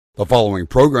The following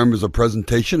program is a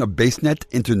presentation of BaseNet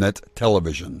Internet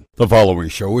Television. The following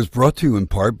show is brought to you in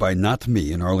part by Not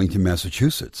Me in Arlington,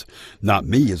 Massachusetts. Not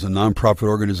Me is a nonprofit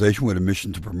organization with a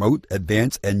mission to promote,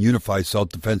 advance, and unify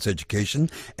self-defense education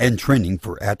and training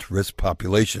for at-risk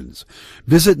populations.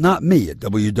 Visit Not Me at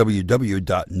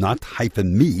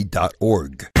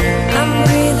www.not-me.org. I'm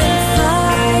breathing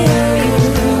fire.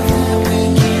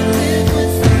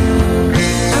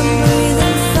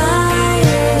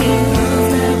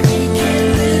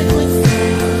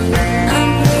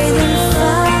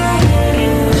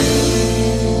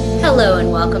 Hello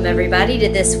and welcome everybody to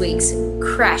this week's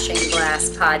Crashing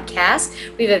Glass podcast.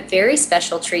 We have a very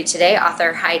special treat today.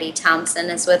 Author Heidi Thompson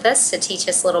is with us to teach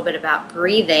us a little bit about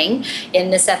breathing in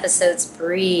this episode's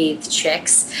Breathe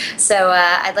Chicks. So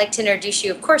I'd like to introduce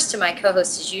you, of course, to my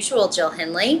co-host as usual, Jill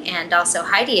Henley, and also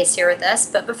Heidi is here with us.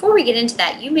 But before we get into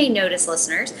that, you may notice,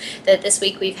 listeners, that this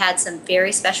week we've had some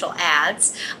very special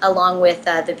ads along with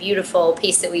the beautiful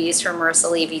piece that we used from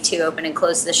Marissa Levy to open and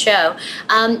close the show.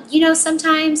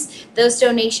 Sometimes those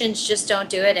donations just don't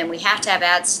do it, and we have to have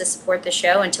ads to support the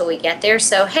show until we get there.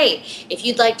 So, hey, if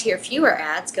you'd like to hear fewer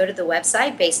ads, go to the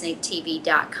website,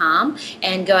 basenetTV.com,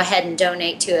 and go ahead and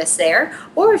donate to us there.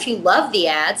 Or if you love the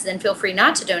ads, then feel free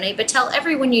not to donate, but tell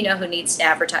everyone you know who needs to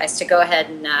advertise to go ahead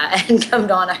and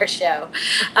come on our show.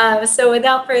 So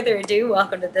without further ado,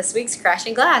 welcome to this week's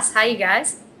Crashing Glass. Hi, you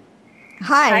guys.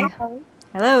 Hi.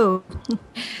 Hello.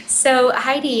 So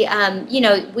Heidi,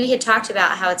 we had talked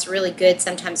about how it's really good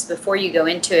sometimes before you go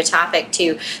into a topic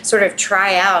to sort of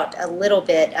try out a little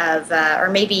bit of, or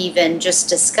maybe even just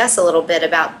discuss a little bit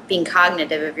about being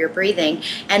cognitive of your breathing.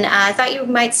 And I thought you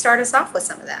might start us off with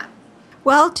some of that.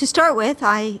 Well, to start with,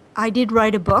 I did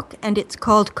write a book, and it's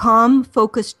called Calm,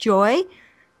 Focused Joy,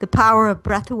 The Power of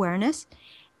Breath Awareness.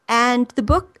 And the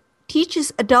book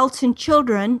teaches adults and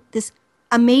children this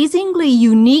amazingly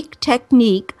unique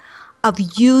technique of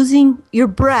using your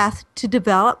breath to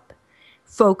develop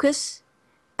focus,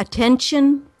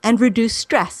 attention, and reduce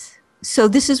stress. So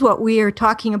this is what we are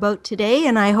talking about today,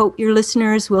 and I hope your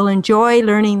listeners will enjoy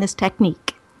learning this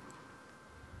technique.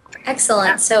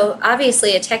 Excellent. So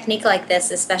obviously a technique like this,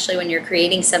 especially when you're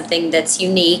creating something that's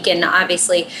unique, and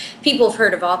obviously people have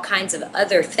heard of all kinds of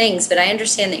other things, but I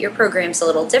understand that your program's a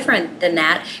little different than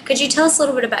that. Could you tell us a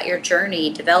little bit about your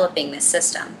journey developing this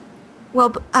system?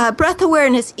 Well, breath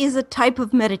awareness is a type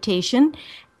of meditation,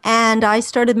 and I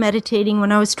started meditating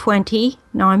when I was 20.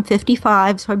 Now I'm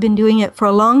 55, so I've been doing it for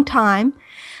a long time.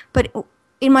 But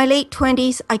in my late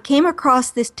 20s, I came across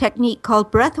this technique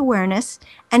called breath awareness,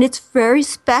 and it's very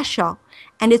special,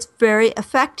 and it's very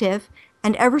effective.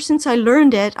 And ever since I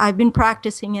learned it, I've been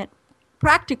practicing it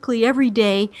practically every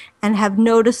day and have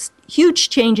noticed huge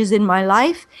changes in my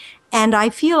life. And I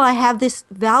feel I have this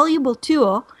valuable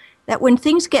tool that when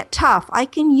things get tough, I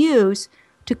can use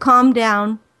to calm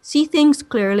down, see things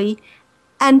clearly,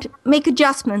 and make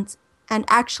adjustments and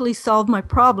actually solve my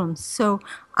problems. So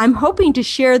I'm hoping to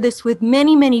share this with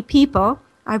many, many people.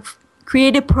 I've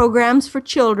created programs for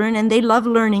children, and they love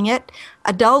learning it.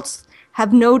 Adults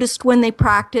have noticed when they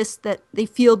practice that they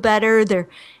feel better.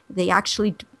 They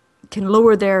actually can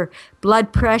lower their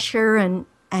blood pressure and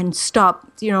stop,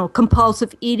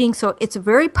 compulsive eating. So it's a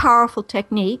very powerful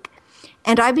technique.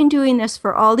 And I've been doing this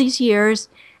for all these years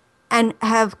and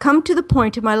have come to the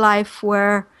point in my life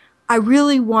where I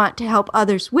really want to help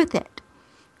others with it.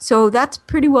 So that's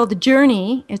pretty well the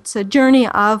journey. It's a journey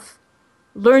of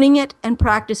learning it and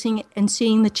practicing it and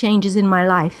seeing the changes in my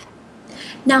life.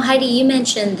 Now, Heidi, you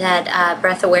mentioned that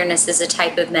breath awareness is a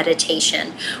type of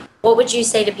meditation. What would you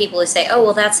say to people who say, oh,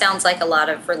 well, that sounds like a lot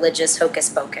of religious hocus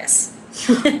pocus?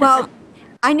 Well,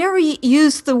 I never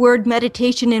used the word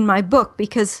meditation in my book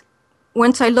because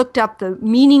once I looked up the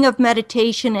meaning of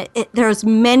meditation, there's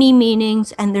many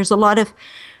meanings and there's a lot of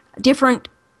different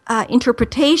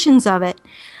interpretations of it.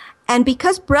 And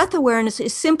because breath awareness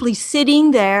is simply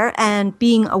sitting there and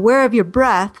being aware of your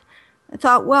breath, I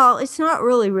thought, well, it's not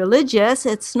really religious.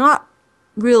 It's not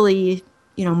really,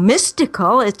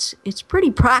 mystical. It's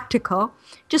pretty practical.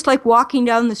 Just like walking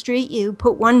down the street, you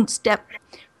put one step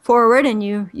forward and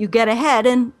you get ahead.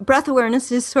 And breath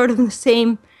awareness is sort of the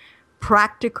same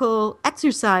practical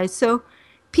exercise. So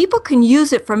people can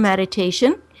use it for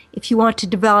meditation if you want to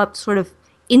develop sort of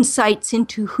insights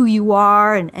into who you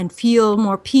are and feel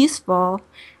more peaceful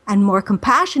and more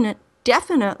compassionate.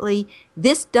 Definitely,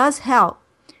 this does help.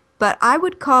 But I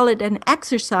would call it an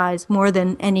exercise more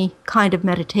than any kind of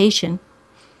meditation.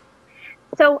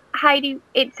 So, Heidi,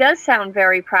 it does sound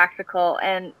very practical,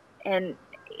 and it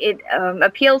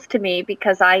appeals to me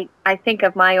because I think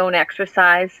of my own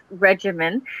exercise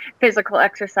regimen, physical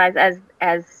exercise,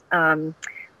 as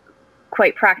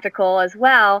quite practical as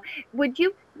well. Would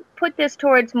you put this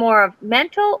towards more of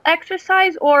mental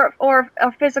exercise or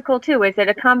physical too? Is it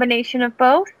a combination of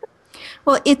both?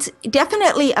 Well, it's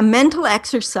definitely a mental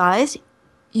exercise.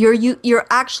 You're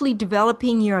actually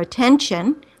developing your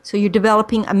attention, so you're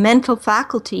developing a mental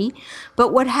faculty.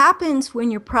 But what happens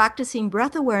when you're practicing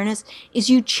breath awareness is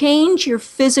you change your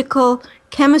physical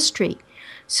chemistry.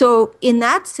 So in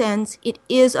that sense, it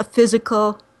is a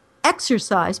physical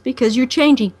exercise because you're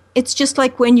changing. It's just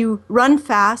like when you run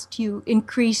fast, you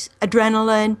increase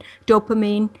adrenaline,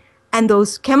 dopamine, and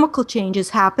those chemical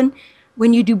changes happen.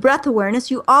 When you do breath awareness,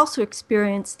 you also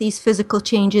experience these physical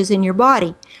changes in your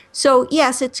body. So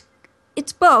yes,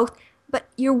 it's both, but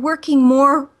you're working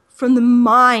more from the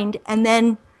mind and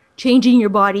then changing your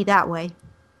body that way.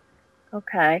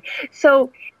 Okay.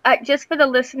 So just for the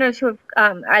listeners who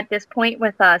have at this point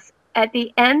with us, at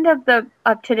the end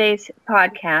of today's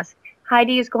podcast,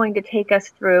 Heidi is going to take us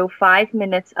through 5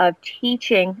 minutes of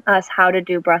teaching us how to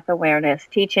do breath awareness,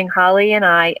 teaching Holly and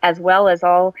I, as well as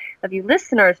all of you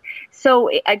listeners.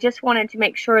 So I just wanted to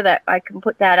make sure that I can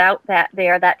put that out that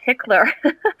tickler.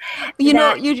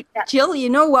 Jill, you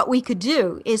know what we could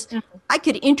do is I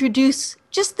could introduce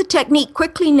just the technique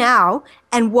quickly now,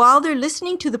 and while they're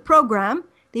listening to the program,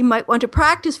 they might want to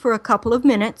practice for a couple of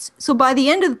minutes. So by the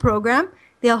end of the program,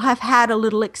 they'll have had a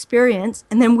little experience,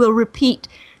 and then we'll repeat,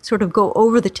 sort of go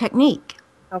over the technique.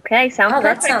 Okay,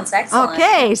 that sounds excellent.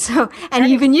 Okay, so, and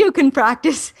even you can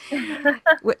practice.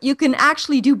 You can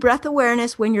actually do breath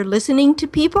awareness when you're listening to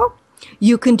people.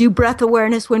 You can do breath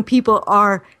awareness when people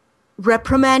are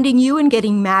reprimanding you and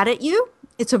getting mad at you.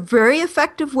 It's a very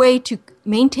effective way to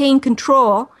maintain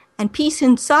control and peace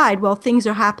inside while things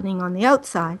are happening on the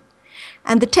outside.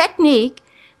 And the technique,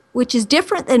 which is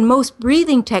different than most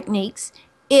breathing techniques,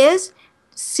 is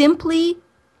simply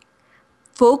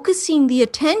focusing the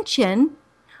attention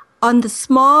on the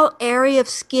small area of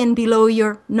skin below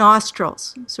your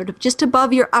nostrils, sort of just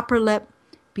above your upper lip,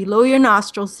 below your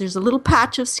nostrils. There's a little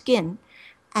patch of skin,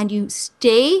 and you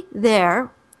stay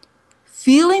there,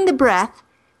 feeling the breath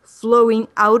flowing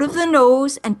out of the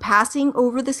nose and passing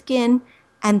over the skin,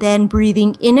 and then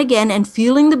breathing in again and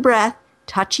feeling the breath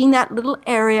touching that little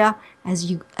area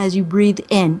as you breathe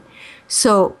in.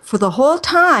 So for the whole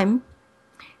time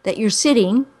that you're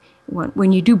sitting,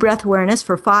 when you do breath awareness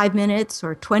for 5 minutes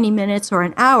or 20 minutes or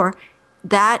an hour,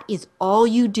 that is all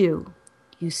you do.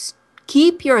 You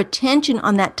keep your attention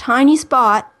on that tiny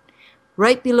spot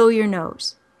right below your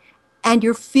nose, and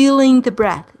you're feeling the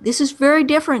breath. This is very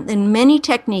different than many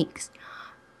techniques.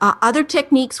 Other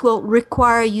techniques will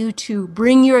require you to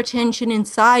bring your attention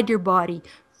inside your body,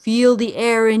 feel the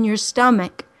air in your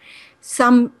stomach.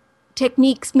 Some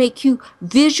techniques make you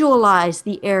visualize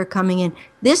the air coming in.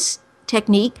 This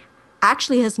technique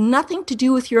actually has nothing to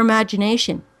do with your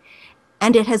imagination,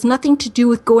 and it has nothing to do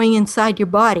with going inside your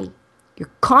body.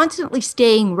 You're constantly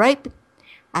staying right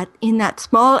in that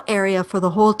small area for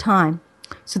the whole time.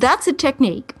 So that's a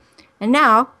technique. And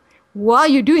now, while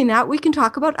you're doing that, we can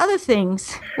talk about other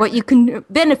things, what you can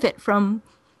benefit from.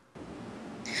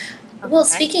 Well,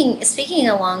 speaking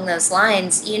along those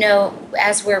lines,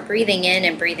 as we're breathing in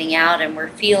and breathing out and we're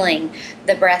feeling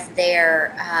the breath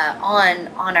there on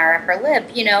our upper lip,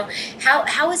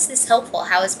 how is this helpful?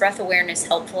 How is breath awareness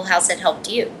helpful? How's it helped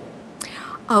you?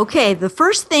 Okay, the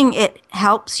first thing it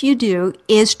helps you do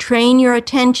is train your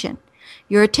attention.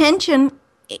 Your attention,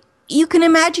 you can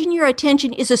imagine your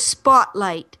attention is a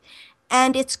spotlight.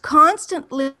 And it's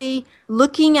constantly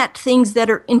looking at things that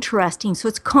are interesting. So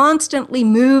it's constantly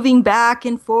moving back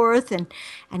and forth, and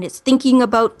it's thinking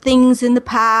about things in the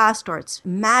past, or it's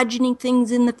imagining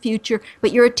things in the future.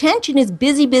 But your attention is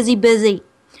busy, busy, busy.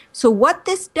 So what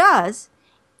this does,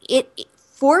 it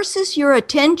forces your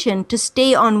attention to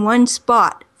stay on one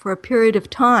spot for a period of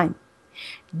time.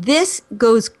 This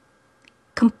goes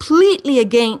completely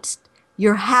against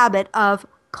your habit of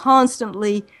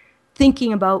constantly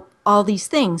thinking about all these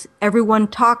things. Everyone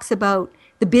talks about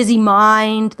the busy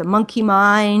mind, the monkey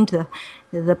mind,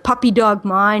 the puppy dog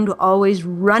mind, always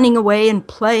running away and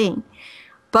playing.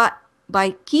 But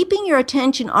by keeping your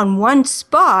attention on one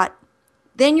spot,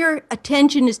 then your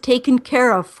attention is taken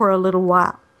care of for a little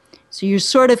while. So you're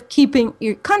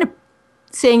kind of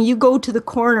saying you go to the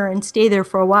corner and stay there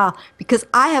for a while because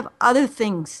I have other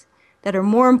things that are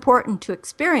more important to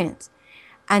experience.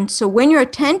 And so when your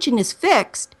attention is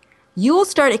fixed, you will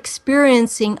start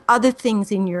experiencing other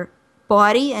things in your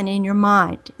body and in your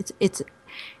mind.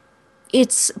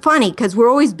 It's funny because we're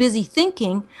always busy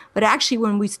thinking, but actually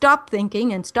when we stop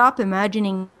thinking and stop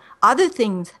imagining, other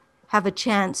things have a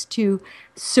chance to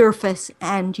surface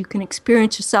and you can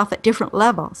experience yourself at different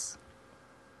levels.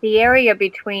 the area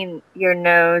between your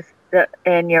nose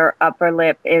and your upper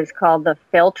lip is called the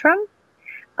philtrum.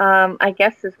 I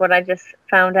guess is what I just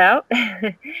found out.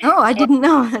 Oh, I didn't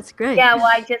know. That's great. Yeah,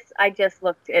 well, I just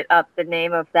looked it up, the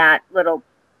name of that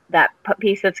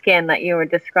piece of skin that you were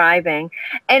describing.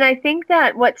 And I think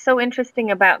that what's so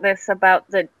interesting about this,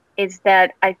 is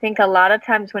that I think a lot of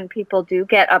times when people do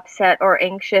get upset or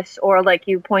anxious, or like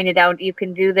you pointed out, you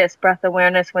can do this breath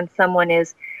awareness when someone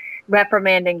is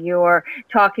reprimanding you or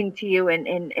talking to you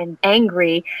and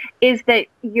angry, is that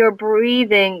you're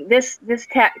breathing. This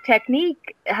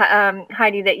technique,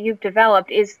 Heidi, that you've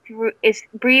developed is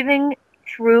breathing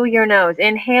through your nose,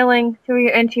 inhaling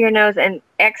into your nose and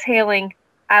exhaling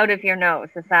out of your nose.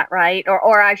 Is that right?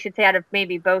 Or I should say out of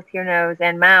maybe both your nose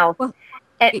and mouth. Well,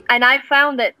 and I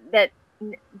found that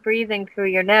breathing through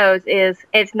your nose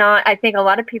it's not, I think a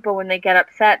lot of people when they get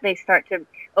upset, they start to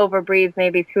overbreathe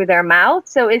maybe through their mouth.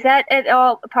 So is that at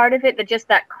all part of it, that just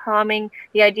that calming,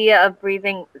 the idea of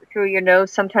breathing through your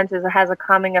nose sometimes has a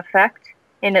calming effect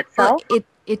in itself? Well,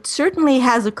 it certainly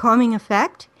has a calming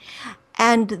effect.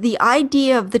 And the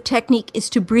idea of the technique is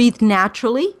to breathe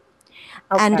naturally.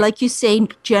 Okay. And like you say,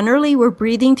 generally we're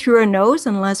breathing through our nose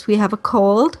unless we have a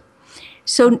cold.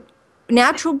 So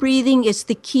natural breathing is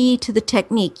the key to the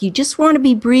technique. You just want to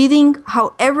be breathing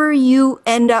however you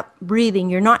end up breathing.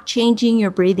 You're not changing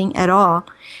your breathing at all.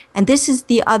 And this is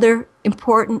the other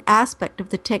important aspect of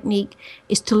the technique,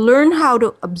 is to learn how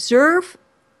to observe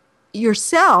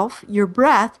yourself, your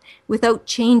breath, without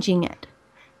changing it.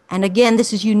 And again,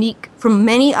 this is unique from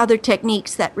many other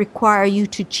techniques that require you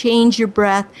to change your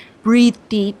breath, breathe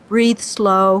deep, breathe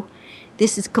slow.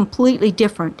 This is completely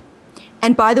different.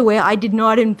 And by the way, I did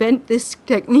not invent this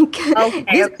technique.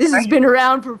 Okay, This has been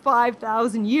around for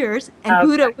 5,000 years, and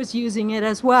Buddha was using it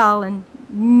as well, and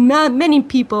many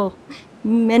people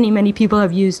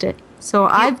have used it. So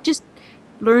I've just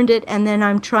learned it, and then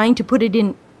I'm trying to put it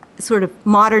in sort of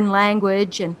modern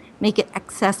language and make it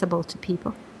accessible to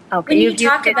people. Okay, When you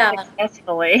talk about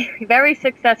successfully, very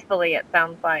successfully, it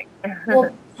sounds like.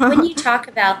 Well, when you talk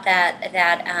about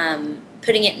that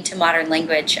putting it into modern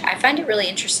language, I find it really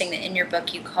interesting that in your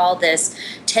book you call this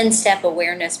 10-step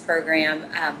awareness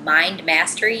program mind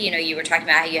mastery. You know, you were talking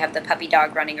about how you have the puppy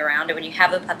dog running around, and when you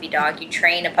have a puppy dog, you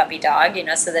train a puppy dog, you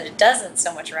know, so that it doesn't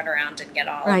so much run around and get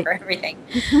all over everything.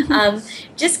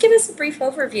 Just give us a brief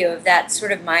overview of that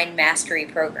sort of mind mastery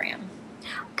program.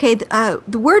 Okay,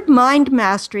 the word mind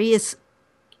mastery is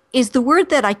the word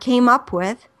that I came up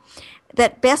with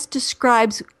that best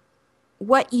describes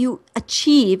what you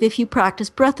achieve if you practice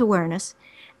breath awareness.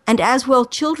 And as well,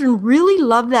 children really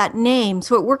love that name,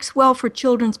 so it works well for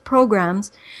children's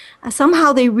programs.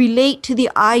 Somehow they relate to the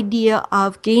idea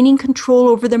of gaining control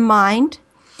over their mind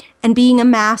and being a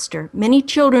master. Many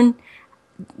children,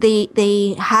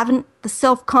 they haven't the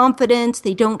self-confidence,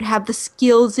 they don't have the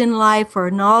skills in life or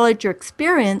knowledge or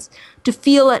experience to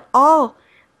feel at all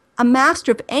a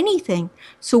master of anything.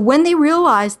 So when they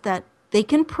realize that they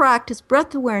can practice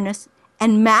breath awareness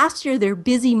and master their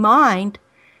busy mind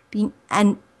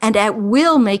and at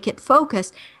will make it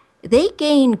focus, they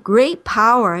gain great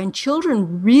power, and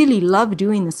children really love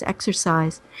doing this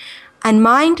exercise. And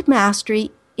mind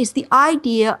mastery is the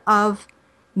idea of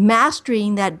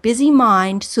mastering that busy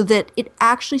mind so that it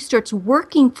actually starts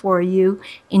working for you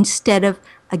instead of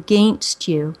against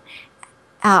you.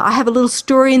 I have a little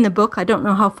story in the book. I don't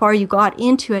know how far you got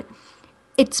into it.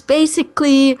 It's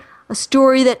basically a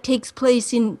story that takes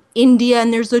place in India,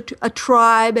 and there's a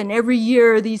tribe, and every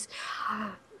year these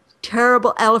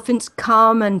terrible elephants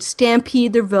come and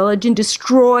stampede their village and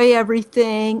destroy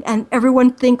everything, and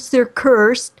everyone thinks they're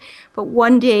cursed. But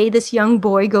one day this young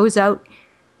boy goes out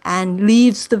and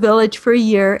leaves the village for a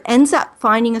year, ends up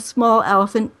finding a small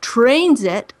elephant, trains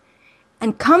it,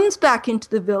 and comes back into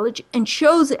the village and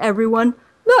shows everyone,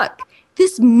 look,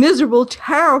 this miserable,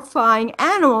 terrifying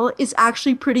animal is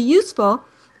actually pretty useful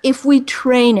if we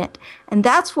train it. And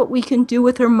that's what we can do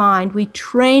with our mind. We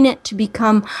train it to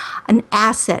become an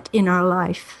asset in our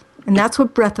life. And that's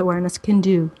what breath awareness can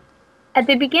do. At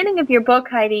the beginning of your book,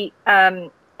 Heidi, I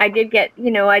did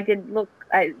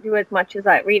do as much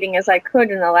reading as I could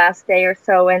in the last day or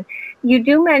so. And you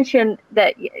do mention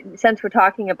that, since we're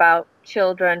talking about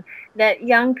children, that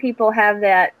young people have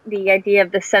the idea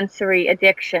of the sensory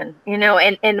addiction, you know,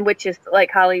 and which is,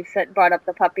 like Holly said, brought up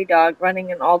the puppy dog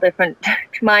running in all different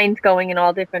minds going in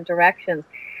all different directions.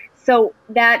 So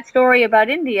that story about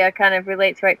India kind of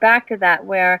relates right back to that,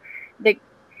 where the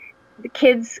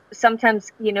kids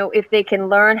sometimes, you know, if they can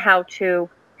learn how to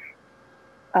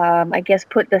I guess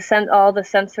put all the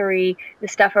sensory, the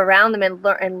stuff around them,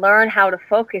 and learn how to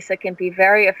focus, it can be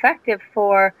very effective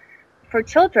for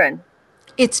children.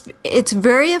 It's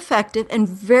very effective and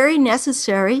very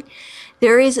necessary.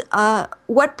 There is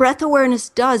what breath awareness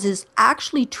does is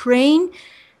actually train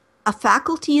a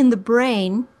faculty in the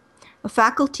brain, a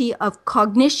faculty of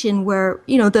cognition, where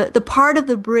the part of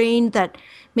the brain that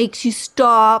makes you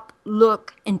stop,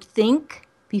 look, and think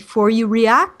before you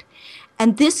react.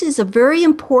 And this is a very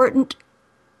important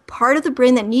part of the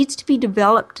brain that needs to be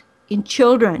developed in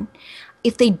children.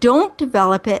 If they don't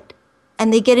develop it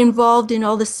and they get involved in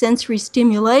all the sensory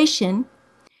stimulation,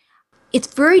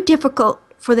 it's very difficult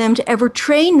for them to ever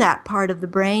train that part of the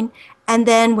brain. And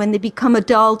then when they become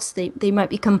adults, they might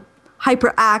become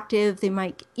hyperactive, they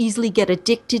might easily get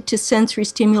addicted to sensory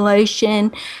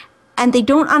stimulation, and they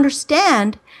don't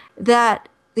understand that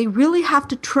they really have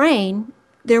to train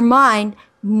their mind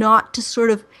not to sort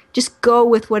of just go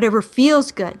with whatever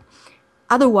feels good.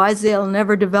 Otherwise, they'll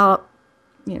never develop,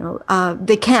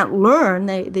 they can't learn,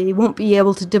 they won't be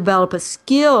able to develop a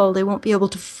skill, they won't be able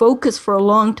to focus for a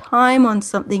long time on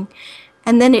something,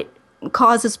 and then it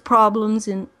causes problems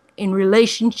in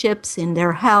relationships, in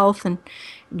their health, and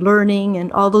learning,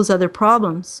 and all those other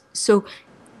problems. So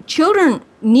children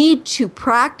need to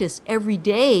practice every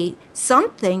day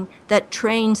something that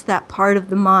trains that part of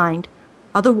the mind.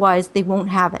 Otherwise, they won't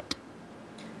have it.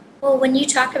 Well, when you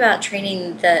talk about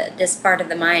training this part of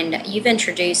the mind, you've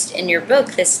introduced in your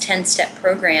book this 10-step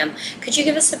program. Could you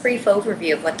give us a brief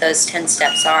overview of what those 10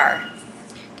 steps are?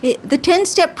 The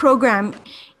 10-step program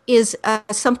is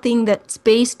something that's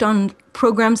based on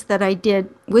programs that I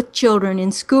did with children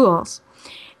in schools.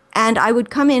 And I would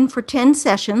come in for 10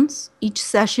 sessions. Each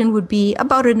session would be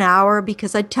about an hour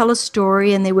because I'd tell a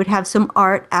story and they would have some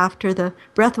art after the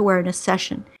breath awareness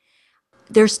session.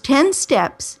 There's 10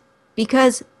 steps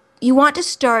because you want to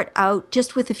start out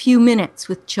just with a few minutes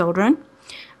with children,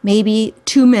 maybe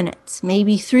 2 minutes,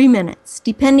 maybe 3 minutes,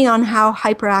 depending on how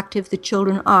hyperactive the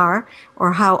children are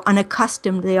or how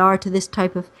unaccustomed they are to this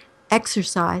type of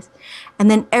exercise.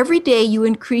 And then every day you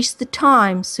increase the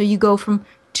time, so you go from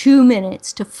 2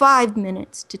 minutes to 5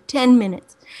 minutes to 10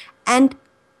 minutes. And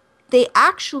they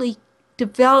actually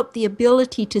develop the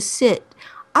ability to sit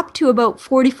up to about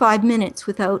 45 minutes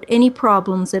without any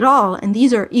problems at all. And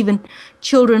these are even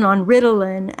children on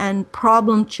Ritalin and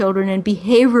problem children and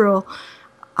behavioral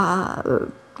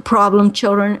problem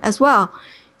children as well.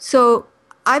 So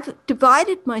I've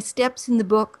divided my steps in the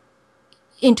book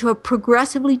into a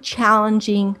progressively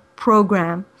challenging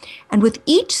program. And with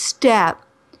each step,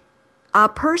 a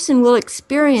person will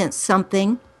experience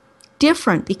something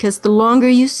different because the longer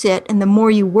you sit and the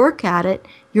more you work at it,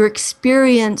 your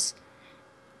experience,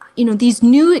 these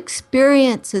new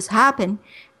experiences happen.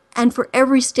 And for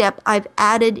every step, I've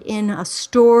added in a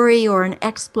story or an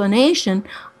explanation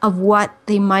of what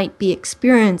they might be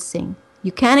experiencing.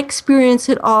 You can't experience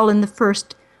it all in the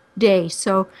first day.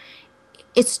 So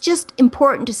it's just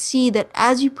important to see that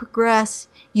as you progress,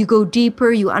 you go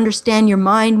deeper, you understand your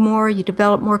mind more, you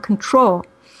develop more control.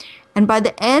 And by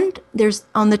the end,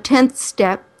 on the 10th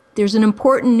step, there's an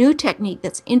important new technique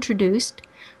that's introduced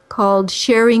called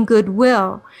sharing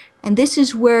goodwill. And this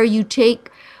is where you take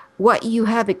what you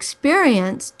have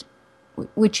experienced,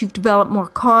 which you've developed more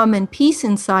calm and peace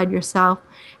inside yourself,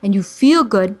 and you feel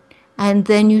good, and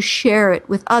then you share it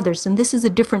with others. And this is a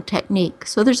different technique.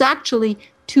 So there's actually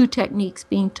 2 techniques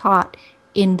being taught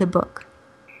in the book.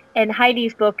 And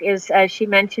Heidi's book is, as she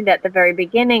mentioned at the very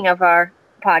beginning of our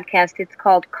podcast, it's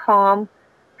called Calm,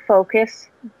 Focus,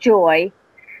 Joy,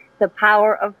 The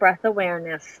Power of Breath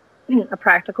Awareness, a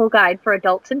practical guide for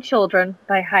adults and children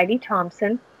by Heidi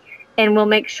Thompson. And we'll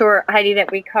make sure, Heidi,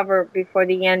 that we cover before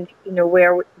the end,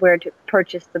 where to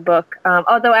purchase the book.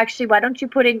 Although, actually, why don't you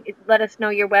let us know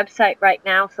your website right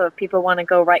now, so if people want to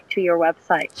go right to your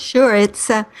website. Sure, it's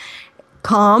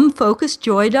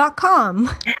calmfocusjoy.com.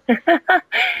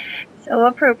 So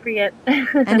appropriate.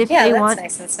 And if yeah, they that's want,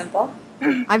 nice and simple.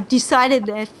 I've decided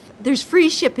that there's free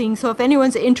shipping, so if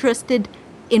anyone's interested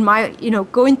in my,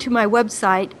 going to my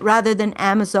website rather than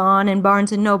Amazon and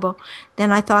Barnes & Noble,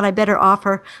 then I thought I better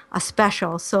offer a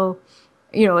special. So,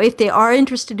 if they are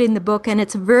interested in the book, and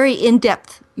it's a very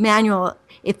in-depth manual,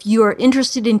 if you are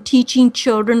interested in teaching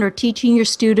children or teaching your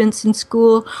students in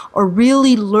school or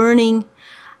really learning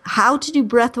how to do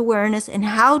breath awareness and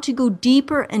how to go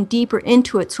deeper and deeper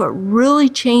into it so it really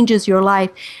changes your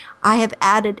life, I have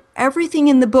added everything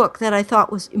in the book that I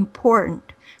thought was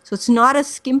important. So it's not a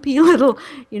skimpy little,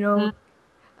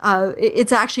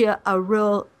 it's actually a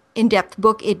real in-depth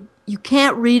book. You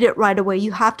can't read it right away.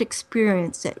 You have to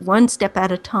experience it one step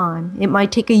at a time. It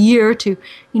might take a year to,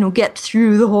 get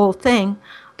through the whole thing,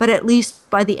 but at least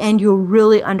by the end you'll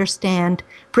really understand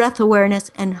breath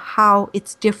awareness and how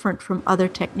it's different from other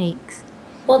techniques.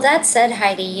 Well, that said,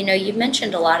 Heidi, you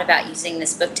mentioned a lot about using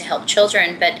this book to help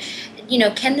children, but,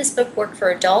 can this book work for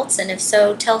adults? And if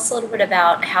so, tell us a little bit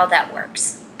about how that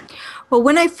works. Well,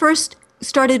 when I first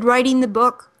started writing the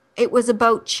book, it was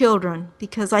about children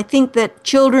because I think that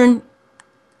children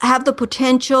have the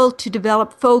potential to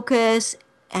develop focus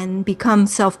and become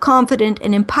self-confident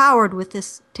and empowered with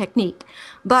this technique.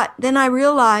 But then I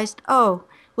realized, oh,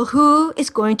 well, who is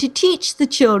going to teach the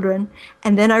children?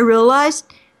 And then I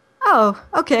realized, oh,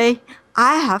 okay,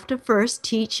 I have to first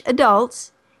teach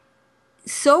adults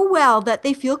so well that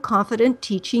they feel confident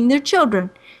teaching their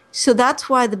children. So that's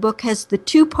why the book has the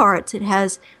two parts. It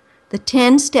has the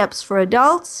 10 steps for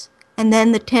adults and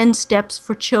then the 10 steps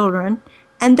for children.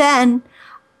 And then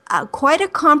quite a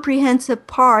comprehensive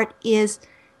part is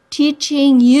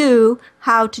teaching you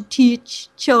how to teach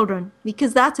children,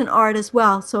 because that's an art as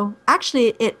well. So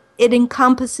actually it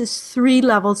encompasses 3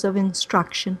 levels of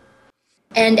instruction.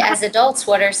 And as adults,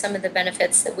 what are some of the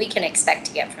benefits that we can expect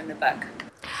to get from the book?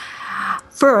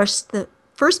 First, the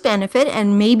first benefit,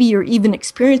 and maybe you're even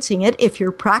experiencing it if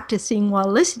you're practicing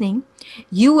while listening,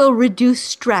 you will reduce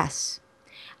stress.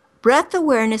 Breath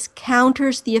awareness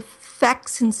counters the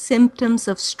effects and symptoms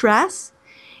of stress.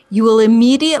 You will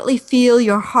immediately feel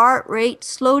your heart rate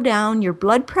slow down, your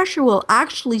blood pressure will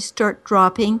actually start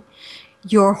dropping,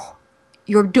 your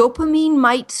dopamine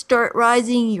might start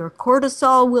rising, your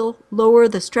cortisol will lower,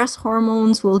 the stress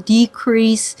hormones will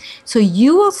decrease, so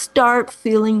you will start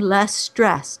feeling less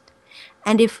stressed.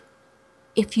 And if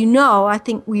I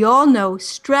think we all know,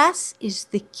 stress is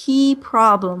the key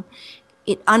problem.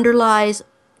 It underlies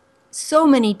so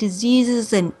many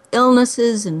diseases and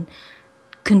illnesses and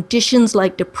conditions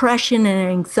like depression and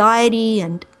anxiety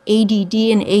and ADD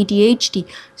and ADHD.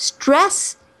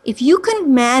 Stress, if you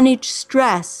can manage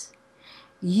stress,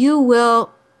 you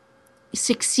will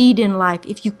succeed in life.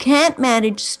 If you can't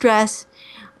manage stress,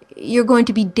 you're going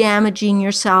to be damaging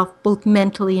yourself both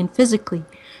mentally and physically.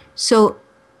 So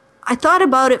I thought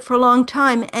about it for a long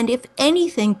time, and if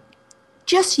anything,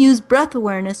 just use breath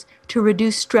awareness to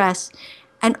reduce stress,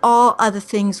 and all other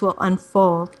things will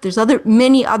unfold. There's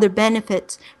many other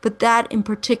benefits, but that in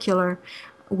particular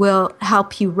will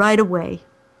help you right away.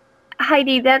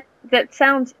 Heidi, that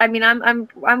sounds. I mean,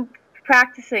 I'm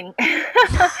practicing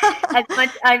as much.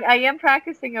 I am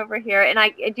practicing over here, and I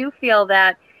do feel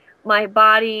that my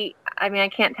body. I mean, I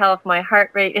can't tell if my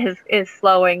heart rate is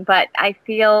slowing, but I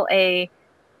feel a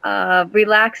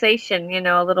relaxation,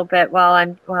 a little bit while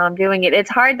I'm doing it. It's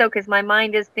hard though because my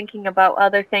mind is thinking about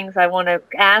other things I want to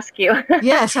ask you.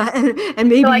 Yes, and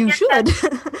maybe so you should.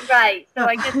 Right. So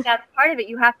I guess that's part of it.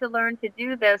 You have to learn to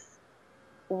do this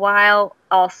while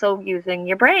also using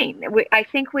your brain. I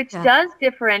think which does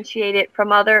differentiate it from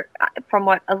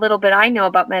what a little bit I know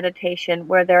about meditation,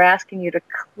 where they're asking you to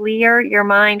clear your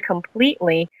mind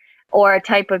completely, or a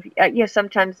type of,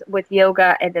 sometimes with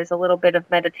yoga, and there's a little bit of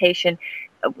meditation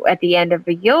at the end of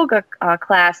the yoga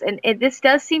class. And this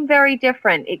does seem very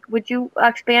different. Would you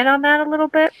expand on that a little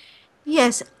bit?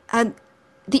 Yes.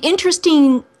 The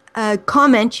interesting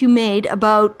comment you made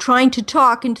about trying to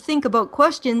talk and think about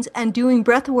questions and doing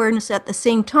breath awareness at the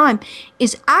same time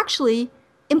is actually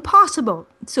impossible.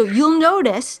 So you'll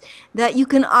notice that you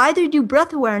can either do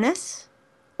breath awareness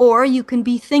or you can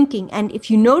be thinking. And if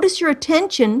you notice your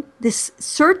attention, this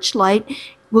searchlight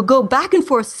will go back and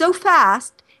forth so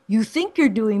fast, you think you're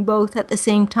doing both at the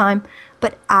same time.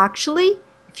 But actually,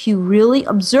 if you really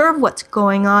observe what's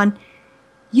going on,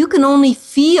 you can only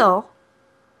feel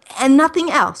and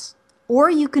nothing else. Or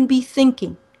you can be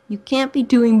thinking. You can't be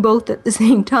doing both at the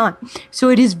same time. So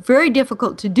it is very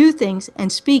difficult to do things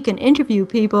and speak and interview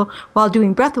people while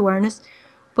doing breath awareness.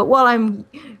 But while I'm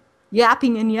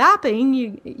yapping,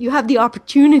 you have the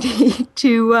opportunity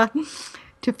to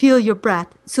feel your breath.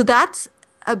 So that's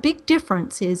a big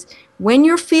difference, is when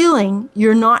you're feeling,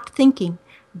 you're not thinking.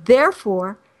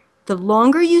 Therefore, the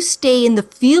longer you stay in the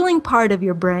feeling part of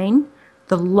your brain,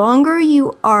 the longer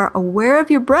you are aware of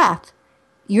your breath,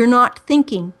 you're not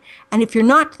thinking. And if you're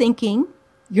not thinking,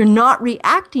 you're not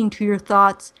reacting to your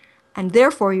thoughts, and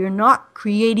therefore you're not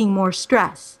creating more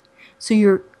stress. So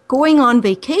you're going on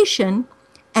vacation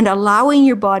and allowing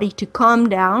your body to calm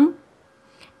down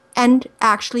and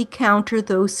actually counter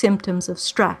those symptoms of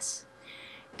stress.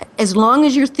 As long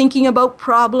as you're thinking about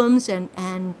problems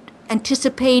and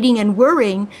anticipating and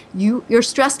worrying, your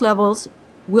stress levels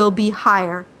will be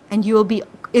higher, and it'll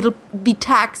be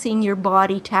taxing your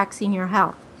body, taxing your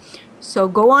health. So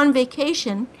go on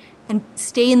vacation and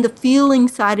stay in the feeling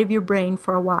side of your brain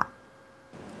for a while.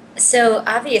 So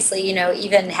obviously,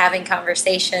 even having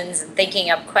conversations and thinking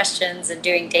up questions and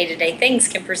doing day-to-day things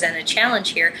can present a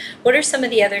challenge here. What are some of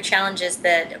the other challenges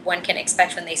that one can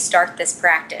expect when they start this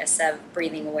practice of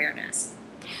breathing awareness?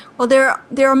 Well,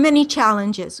 there are many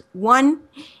challenges. One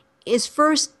is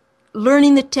first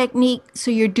learning the technique so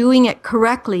you're doing it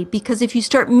correctly, because if you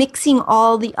start mixing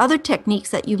all the other techniques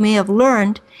that you may have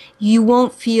learned, you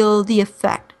won't feel the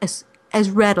effect as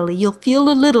readily. You'll feel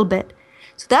a little bit.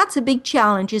 So that's a big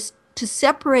challenge, is to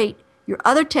separate your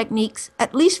other techniques,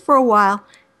 at least for a while,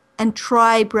 and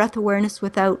try breath awareness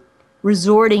without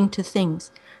resorting to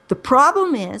things. The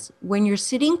problem is when you're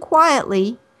sitting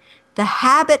quietly, the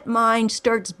habit mind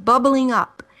starts bubbling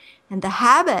up. And the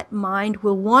habit mind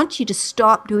will want you to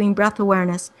stop doing breath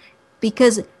awareness,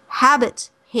 because habits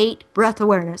hate breath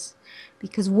awareness.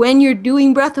 Because when you're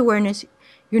doing breath awareness,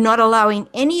 you're not allowing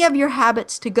any of your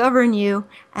habits to govern you,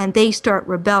 and they start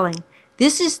rebelling.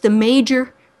 This is the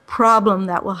major problem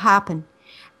that will happen.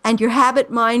 And your habit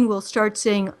mind will start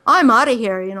saying, I'm out of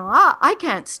here, I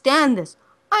can't stand this.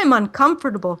 I'm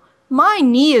uncomfortable. My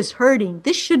knee is hurting.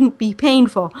 This shouldn't be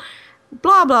painful.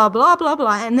 Blah, blah, blah, blah,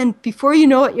 blah. And then before you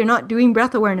know it, you're not doing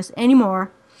breath awareness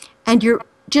anymore. And you're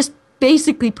just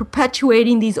basically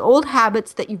perpetuating these old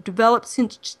habits that you've developed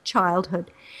since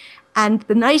childhood. And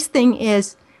the nice thing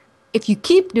is, if you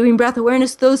keep doing breath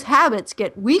awareness, those habits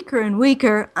get weaker and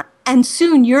weaker, and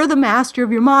soon you're the master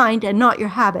of your mind and not your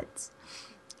habits.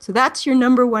 So that's your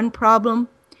number one problem.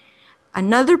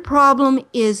 Another problem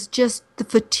is just the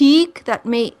fatigue that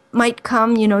might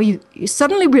come. You're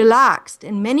suddenly relaxed,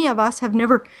 and many of us have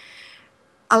never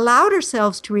allowed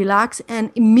ourselves to relax,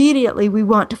 and immediately we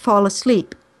want to fall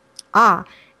asleep.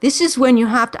 This is when you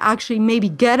have to actually maybe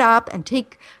get up and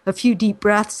take a few deep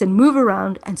breaths and move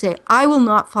around and say, I will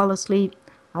not fall asleep.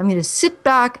 I'm going to sit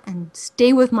back and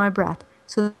stay with my breath.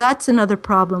 So that's another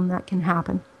problem that can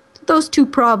happen. So those two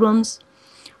problems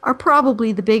are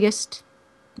probably the biggest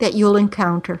that you'll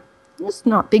encounter. It's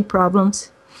not big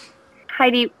problems.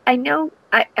 Heidi, I know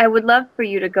I would love for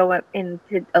you to go up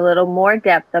into a little more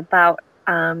depth about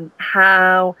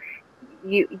how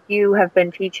you have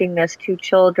been teaching this to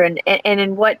children, and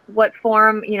in what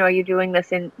form, are you doing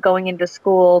this in going into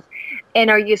schools, and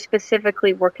are you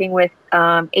specifically working with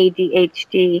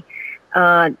ADHD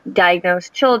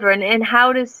diagnosed children, and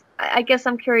I guess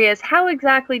I'm curious, how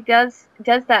exactly does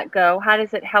that go? How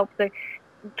does it help the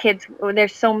kids?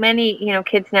 There's so many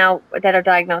kids now that are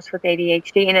diagnosed with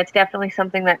ADHD, and it's definitely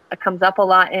something that comes up a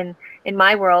lot in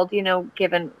my world,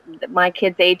 given my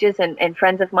kids' ages and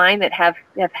friends of mine that have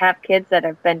kids that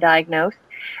have been diagnosed.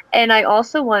 And I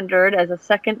also wondered, as a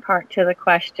second part to the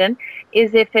question,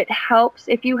 is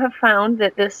if you have found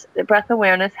that the breath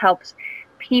awareness helps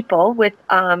people with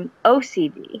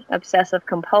OCD, obsessive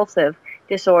compulsive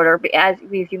disorder, as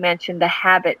you mentioned, the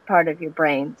habit part of your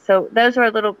brain. So those are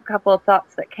a couple of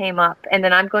thoughts that came up, and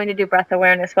then I'm going to do breath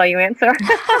awareness while you answer.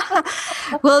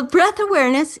 Well, breath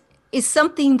awareness is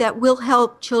something that will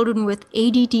help children with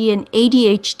ADD and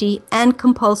ADHD and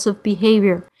compulsive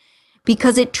behavior,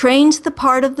 because it trains the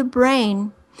part of the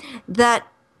brain that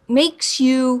makes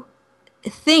you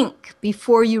think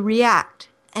before you react.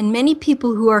 And many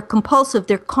people who are compulsive,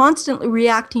 they're constantly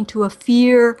reacting to a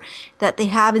fear that they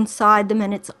have inside them,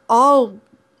 and it's all,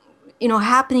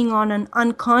 happening on an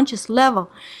unconscious level.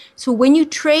 So when you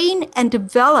train and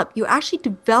develop, you actually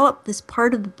develop this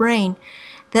part of the brain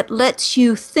that lets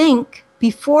you think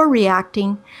before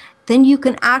reacting. Then you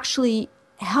can actually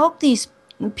help these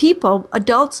people,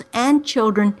 adults and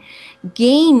children,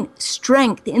 gain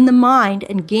strength in the mind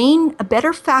and gain a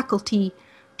better faculty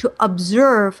to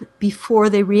observe before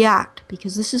they react,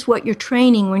 because this is what you're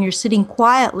training when you're sitting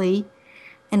quietly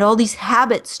and all these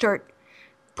habits start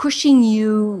pushing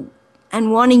you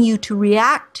and wanting you to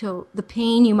react to the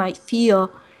pain you might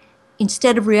feel.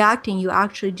 Instead of reacting, you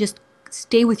actually just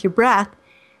stay with your breath.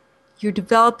 You're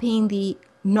developing the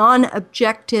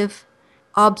non-objective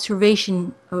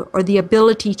observation, or the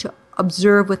ability to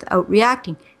observe without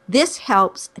reacting. This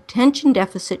helps attention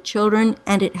deficit children,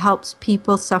 and it helps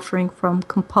people suffering from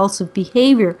compulsive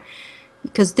behavior,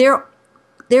 because they're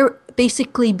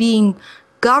basically being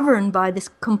governed by this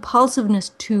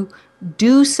compulsiveness to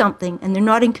do something, and they're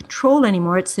not in control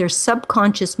anymore. It's their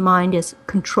subconscious mind is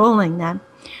controlling them.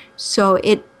 So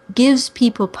it gives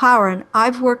people power. And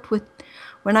I've worked with,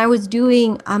 when I was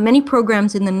doing many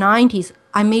programs in the 90s,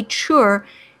 I made sure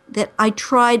that I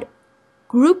tried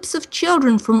groups of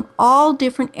children from all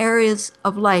different areas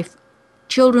of life,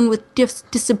 children with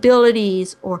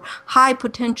disabilities or high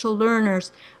potential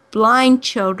learners, blind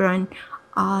children,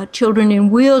 children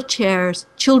in wheelchairs,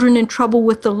 children in trouble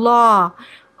with the law,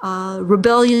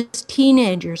 rebellious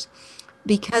teenagers.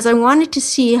 because I wanted to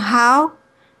see how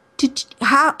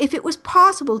if it was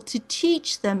possible to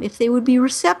teach them, if they would be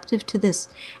receptive to this.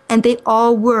 And they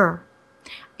all were.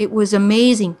 It was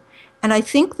amazing. And I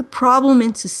think the problem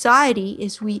in society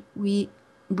is we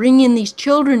bring in these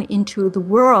children into the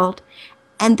world,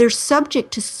 and they're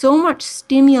subject to so much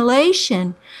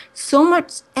stimulation, so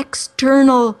much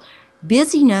external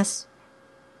busyness,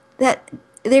 that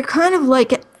they're kind of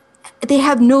like, they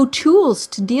have no tools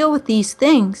to deal with these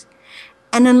things.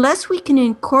 And unless we can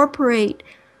incorporate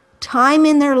time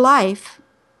in their life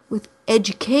with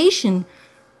education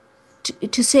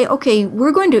to say, okay,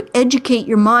 we're going to educate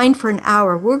your mind for an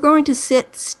hour. We're going to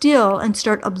sit still and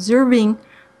start observing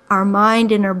our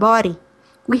mind and our body.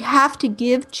 We have to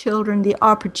give children the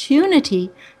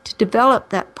opportunity to develop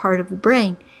that part of the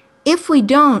brain. If we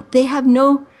don't, they have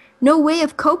no way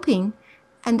of coping,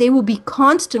 and they will be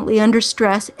constantly under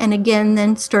stress, and again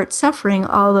then start suffering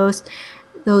all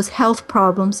those health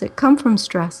problems that come from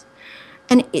stress.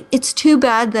 And it's too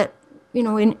bad that,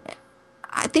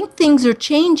 I think things are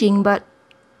changing, but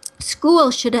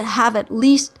school should have at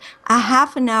least a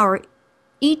half an hour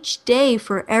each day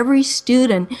for every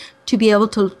student to be able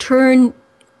to turn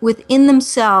within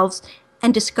themselves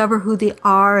and discover who they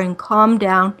are and calm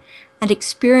down and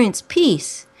experience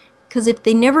peace. Because if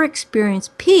they never experience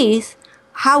peace,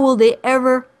 how will they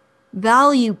ever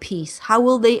value peace? How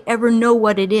will they ever know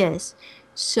what it is?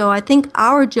 So I think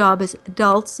our job as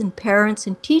adults and parents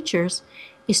and teachers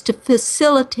is to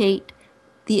facilitate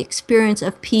the experience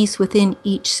of peace within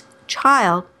each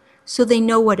child so they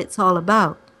know what it's all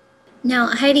about. Now,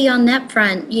 Heidi, on that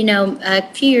front,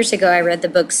 a few years ago I read the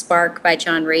book Spark by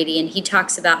John Rady, and he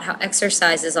talks about how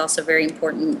exercise is also very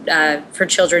important for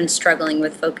children struggling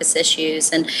with focus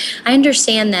issues. And I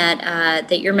understand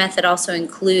that your method also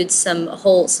includes some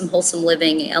wholesome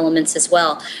living elements as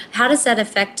well. How does that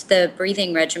affect the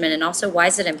breathing regimen, and also why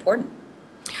is it important?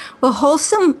 Well,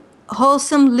 wholesome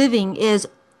living is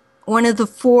one of the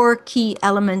 4 key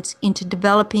elements into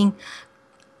developing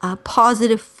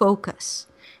positive focus.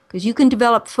 Because you can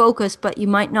develop focus, but you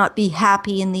might not be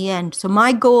happy in the end. So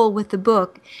my goal with the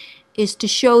book is to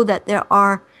show that there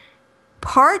are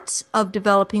parts of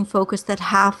developing focus that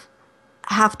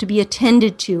have to be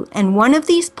attended to. And one of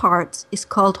these parts is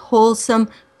called wholesome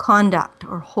conduct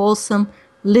or wholesome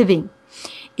living.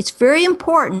 It's very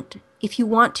important if you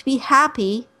want to be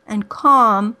happy and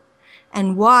calm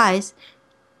and wise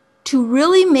to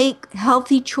really make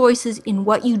healthy choices in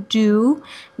what you do,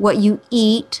 what you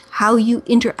eat, how you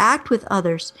interact with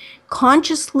others.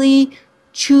 Consciously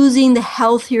choosing the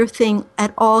healthier thing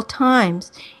at all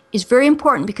times is very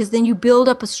important, because then you build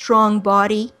up a strong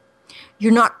body.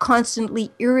 You're not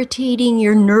constantly irritating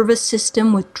your nervous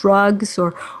system with drugs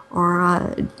or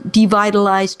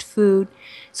devitalized food.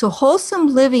 So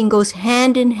wholesome living goes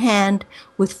hand in hand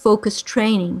with focus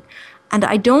training. And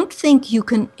I don't think you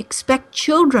can expect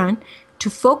children to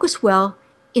focus well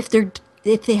if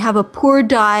they have a poor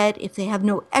diet, if they have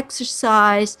no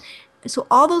exercise. So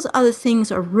all those other things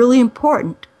are really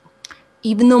important.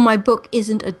 Even though my book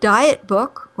isn't a diet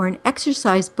book or an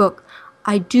exercise book,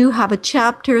 I do have a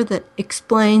chapter that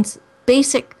explains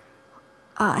basic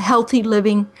healthy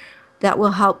living that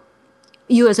will help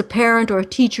you as a parent or a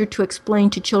teacher to explain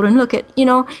to children, look at,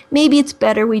 maybe it's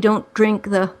better we don't drink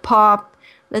the pop.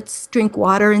 Let's drink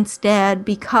water instead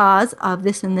because of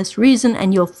this and this reason,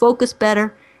 and you'll focus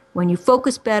better. When you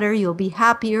focus better, you'll be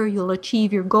happier, you'll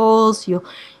achieve your goals,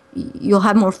 you'll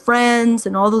have more friends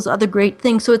and all those other great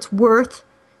things. So it's worth,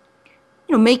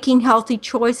 making healthy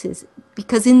choices,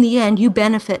 because in the end, you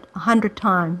benefit 100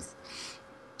 times.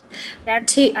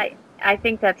 I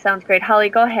think that sounds great. Holly,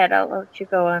 go ahead. I'll let you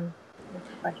go on.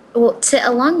 Well,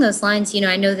 along those lines,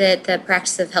 I know that the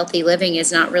practice of healthy living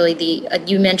is not really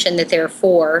you mentioned that there are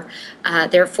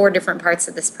 4 different parts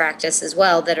of this practice as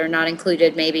well that are not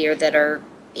included maybe,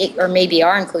 or maybe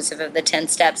are inclusive of the 10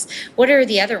 steps. What are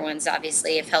the other ones,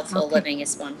 obviously, if healthful living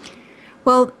is one?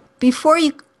 Well,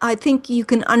 I think you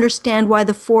can understand why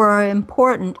the 4 are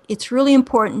important. It's really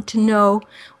important to know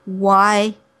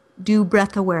why do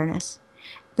breath awareness.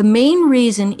 The main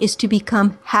reason is to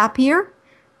become happier,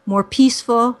 more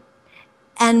peaceful,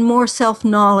 and more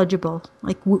self-knowledgeable.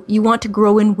 Like you want to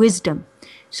grow in wisdom.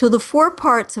 So the 4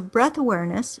 parts of breath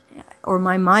awareness, or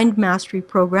my mind mastery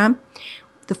program,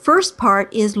 the first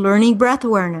part is learning breath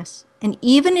awareness. And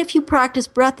even if you practice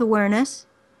breath awareness,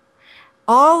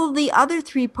 all the other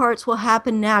 3 parts will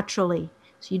happen naturally.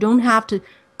 So you don't have to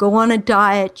go on a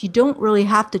diet. You don't really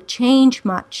have to change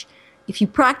much. If you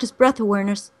practice breath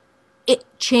awareness, it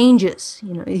changes.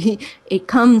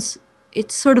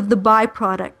 It's sort of the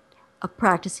byproduct of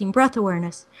practicing breath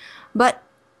awareness. But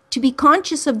to be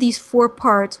conscious of these 4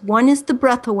 parts. One is the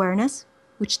breath awareness,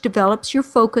 which develops your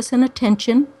focus and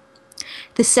attention.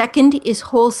 The second is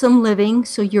wholesome living,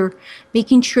 so you're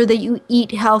making sure that you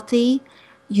eat healthy,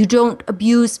 you don't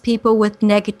abuse people with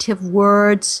negative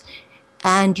words,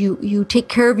 and you take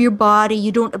care of your body,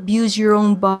 you don't abuse your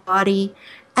own body,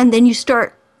 and then you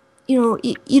start, you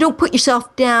don't put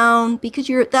yourself down because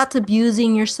that's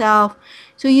abusing yourself.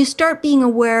 So you start being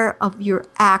aware of your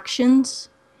actions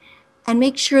and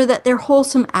make sure that they're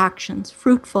wholesome actions,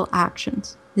 fruitful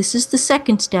actions. This is the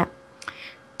second step.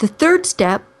 The third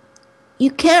step,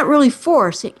 you can't really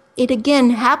force it. It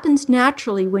again happens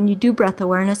naturally when you do breath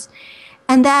awareness,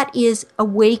 and that is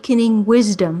awakening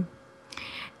wisdom.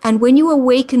 And when you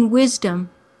awaken wisdom,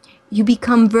 you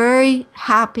become very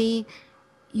happy.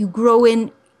 You grow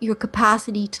in your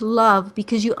capacity to love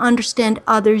because you understand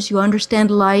others, you understand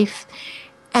life.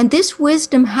 And this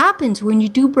wisdom happens when you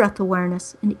do breath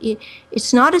awareness. And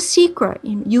it's not a secret.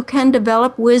 You can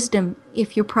develop wisdom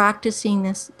if you're practicing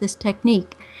this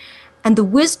technique. And the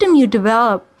wisdom you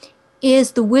develop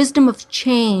is the wisdom of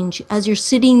change as you're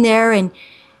sitting there and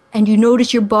you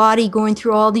notice your body going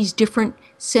through all these different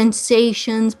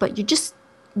sensations, but you're just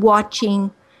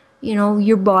watching,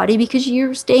 your body because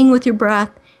you're staying with your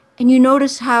breath, and you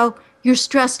notice how your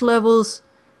stress levels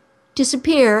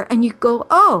disappear and you go,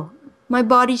 oh, my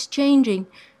body's changing.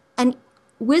 And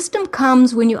wisdom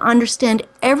comes when you understand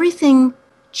everything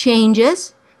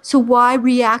changes, so why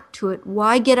react to it?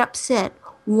 Why get upset?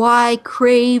 Why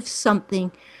crave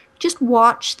something? Just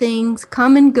watch things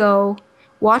come and go.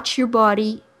 Watch your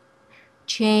body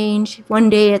change. One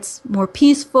day it's more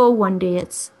peaceful, one day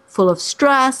it's full of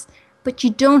stress, but you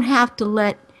don't have to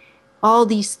let all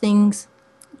these things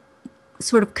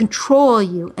sort of control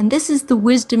you. And this is the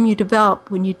wisdom you develop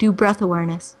when you do breath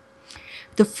awareness.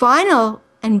 The final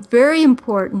and very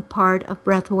important part of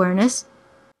breath awareness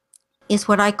is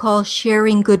what I call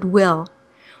sharing goodwill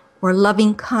or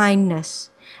loving kindness.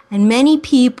 And many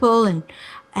people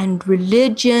and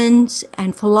religions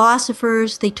and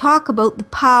philosophers, they talk about the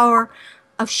power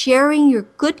of sharing your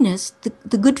goodness,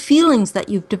 the good feelings that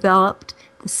you've developed,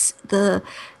 the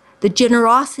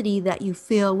generosity that you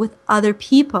feel with other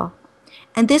people.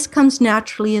 And this comes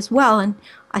naturally as well. And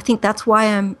I think that's why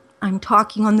I'm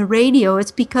talking on the radio.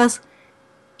 It's because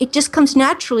it just comes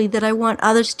naturally that I want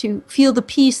others to feel the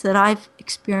peace that I've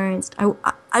experienced.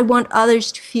 I want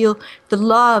others to feel the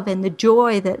love and the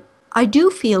joy that I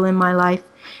do feel in my life.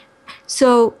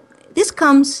 So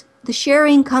the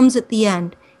sharing comes at the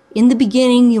end. In the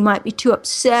beginning, you might be too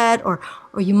upset or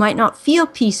you might not feel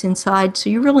peace inside, so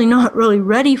you're really not really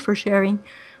ready for sharing.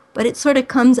 But it sort of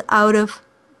comes out of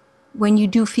when you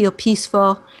do feel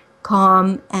peaceful,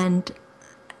 calm, and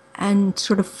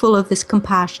sort of full of this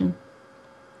compassion.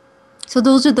 So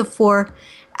those are the 4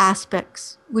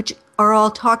 aspects, which are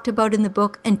all talked about in the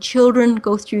book, and children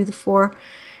go through the 4,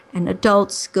 and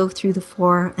adults go through the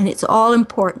 4, and it's all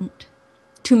important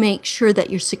to make sure that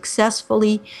you're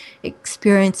successfully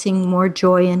experiencing more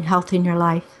joy and health in your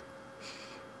life.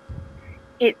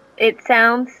 It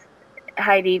sounds,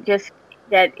 Heidi, just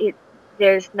that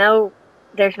there's no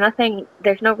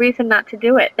reason not to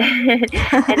do it.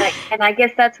 and I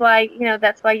guess that's why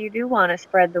you do want to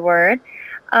spread the word.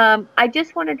 I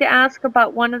just wanted to ask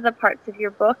about one of the parts of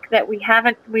your book that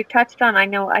we've touched on.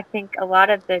 I think a lot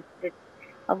of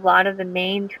the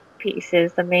main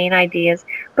pieces, the main ideas.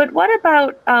 But what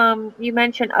about, you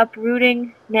mentioned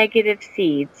uprooting negative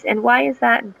seeds, and why is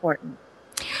that important?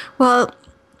 Well,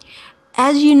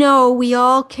 as you know, we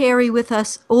all carry with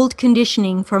us old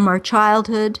conditioning from our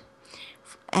childhood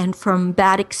and from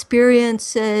bad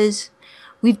experiences.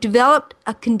 We've developed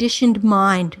a conditioned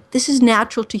mind. This is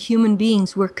natural to human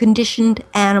beings. We're conditioned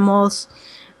animals.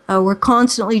 We're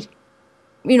constantly,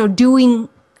 doing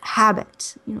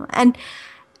habits, and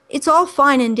it's all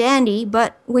fine and dandy,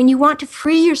 but when you want to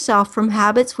free yourself from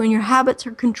habits, when your habits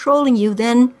are controlling you,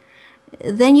 then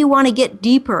you want to get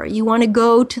deeper. You want to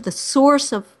go to the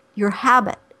source of your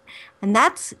habit. And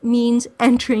that means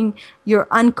entering your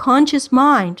unconscious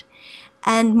mind.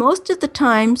 And most of the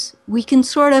times, we can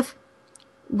sort of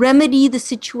remedy the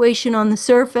situation on the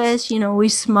surface. We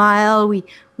smile, we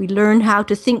learn how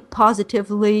to think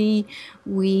positively,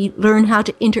 we learn how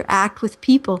to interact with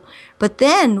people. But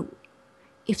then,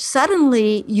 if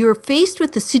suddenly you're faced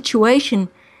with a situation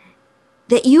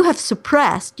that you have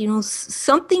suppressed,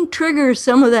 something triggers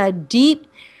some of that deep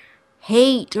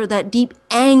hate or that deep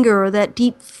anger or that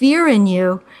deep fear in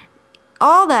you,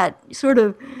 all that sort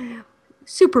of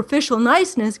superficial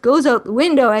niceness goes out the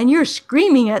window and you're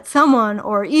screaming at someone,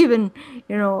 or even,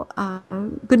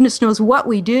 goodness knows what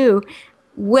we do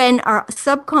when our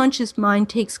subconscious mind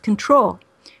takes control.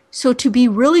 So to be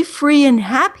really free and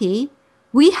happy,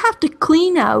 we have to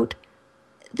clean out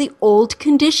the old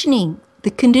conditioning,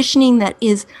 the conditioning that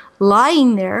is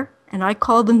lying there, and I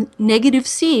call them negative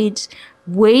seeds,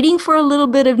 waiting for a little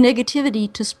bit of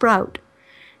negativity to sprout.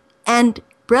 And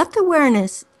breath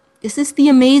awareness, this is the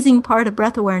amazing part of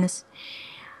breath awareness.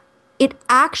 It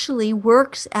actually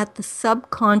works at the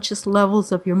subconscious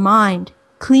levels of your mind,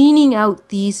 cleaning out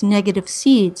these negative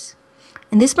seeds.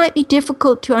 And this might be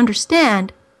difficult to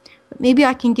understand, but maybe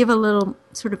I can give a little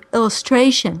sort of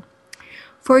illustration.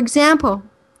 For example,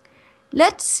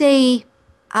 let's say,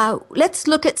 let's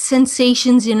look at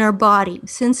sensations in our body.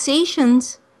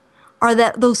 Sensations are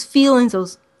those feelings,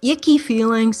 those icky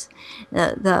feelings,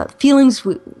 the feelings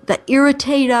that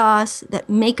irritate us, that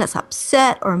make us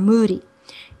upset or moody.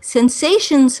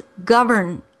 Sensations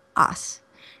govern us.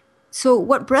 So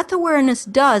what breath awareness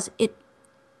does, it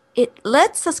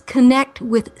lets us connect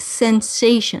with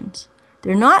sensations.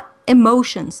 They're not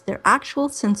emotions, they're actual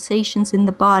sensations in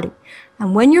the body.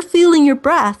 And when you're feeling your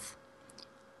breath,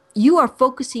 you are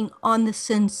focusing on the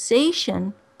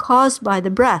sensation caused by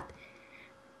the breath.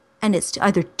 And it's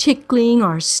either tickling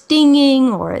or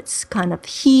stinging, or it's kind of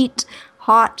heat,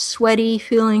 hot, sweaty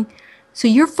feeling. So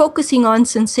you're focusing on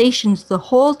sensations the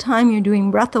whole time you're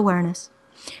doing breath awareness.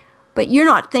 But you're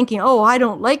not thinking, oh, I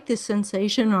don't like this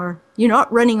sensation, or you're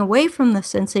not running away from the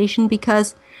sensation,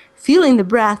 because feeling the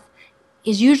breath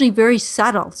is usually very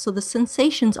subtle, so the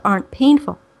sensations aren't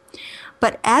painful.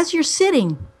 But as you're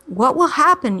sitting, what will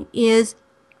happen is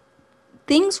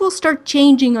things will start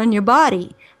changing on your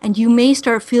body, and you may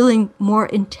start feeling more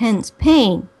intense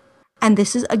pain. And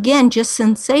this is, again, just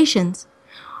sensations.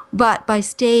 But by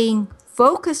staying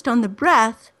focused on the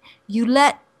breath, you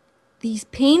let these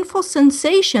painful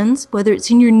sensations, whether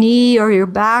it's in your knee or your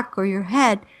back or your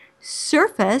head,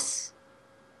 surface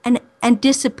and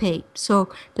dissipate. So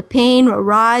the pain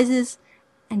arises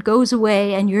and goes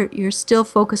away, and you're still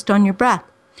focused on your breath.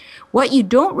 What you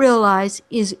don't realize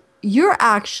is you're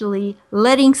actually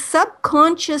letting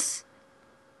subconscious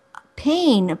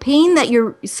pain, a pain that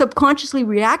you're subconsciously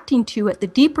reacting to at the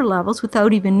deeper levels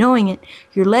without even knowing it,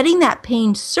 you're letting that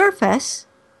pain surface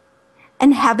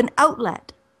and have an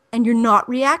outlet, and you're not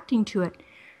reacting to it.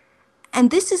 And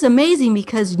this is amazing,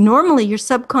 because normally your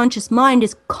subconscious mind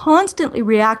is constantly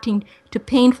reacting to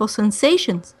painful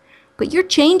sensations, but you're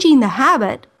changing the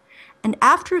habit, and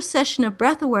after a session of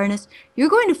breath awareness, you're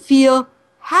going to feel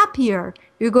happier,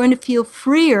 you're going to feel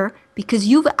freer, because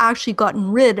you've actually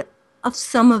gotten rid of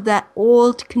some of that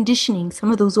old conditioning,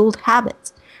 some of those old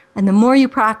habits. And the more you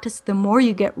practice, the more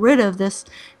you get rid of this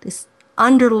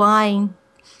underlying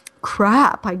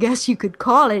crap, I guess you could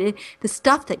call it. The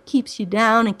stuff that keeps you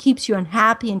down and keeps you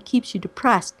unhappy and keeps you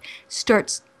depressed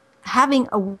starts having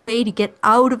a way to get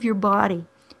out of your body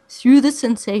through the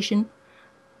sensation.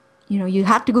 You know, you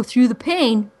have to go through the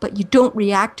pain, but you don't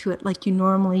react to it like you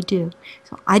normally do.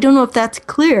 So I don't know if that's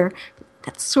clear.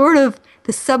 That's sort of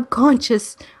the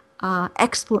subconscious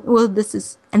this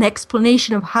is an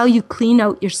explanation of how you clean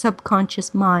out your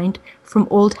subconscious mind from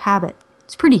old habit.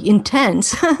 It's pretty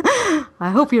intense. I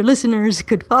hope your listeners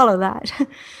could follow that.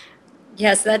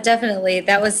 Yes,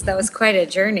 that was quite a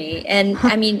journey. And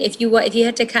I mean, if you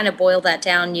had to kind of boil that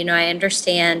down, I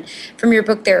understand from your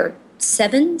book there are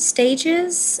 7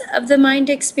 stages of the mind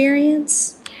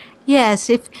experience.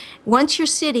 Yes, once you're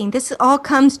sitting, this all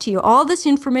comes to you. All this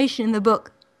information in the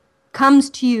book comes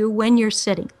to you when you're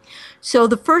sitting. So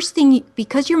the first thing,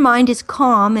 because your mind is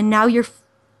calm and now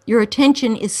your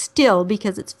attention is still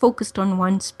because it's focused on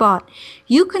one spot,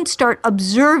 you can start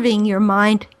observing your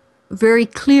mind very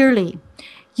clearly.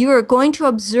 You are going to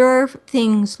observe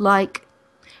things like,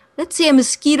 let's say a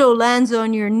mosquito lands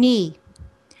on your knee.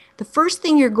 The first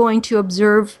thing you're going to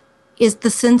observe is the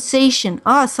sensation.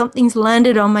 Something's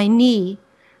landed on my knee.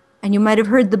 And you might have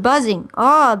heard the buzzing.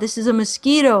 This is a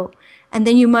mosquito. And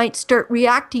then you might start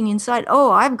reacting inside,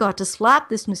 I've got to slap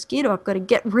this mosquito. I've got to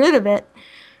get rid of it.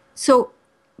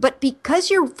 But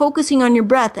because you're focusing on your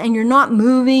breath and you're not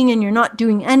moving and you're not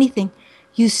doing anything,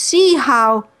 you see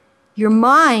how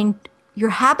your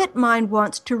habit mind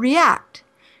wants to react.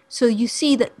 So you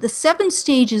see that the 7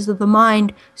 stages of the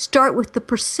mind start with the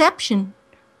perception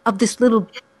of this little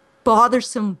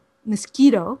bothersome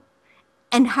mosquito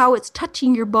and how it's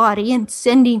touching your body and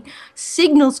sending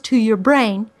signals to your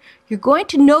brain. You're going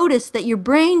to notice that your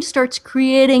brain starts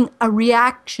creating a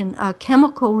reaction, a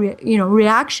chemical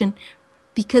reaction,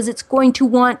 because it's going to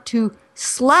want to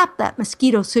slap that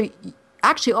mosquito. So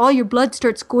actually all your blood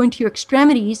starts going to your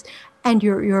extremities and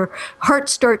your heart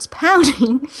starts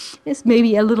pounding. It's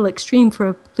maybe a little extreme for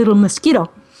a little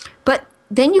mosquito. But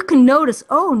then you can notice,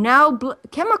 oh, now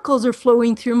chemicals are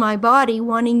flowing through my body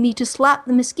wanting me to slap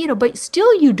the mosquito, but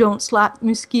still you don't slap the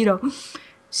mosquito.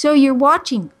 So you're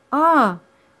watching.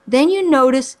 Then you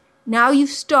notice, now you've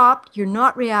stopped, you're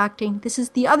not reacting. This is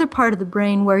the other part of the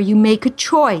brain where you make a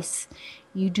choice.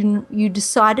 You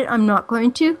decided, I'm not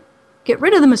going to get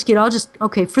rid of the mosquito.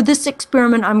 For this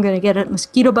experiment, I'm going to get a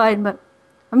mosquito bite, but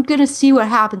I'm going to see what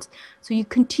happens. So you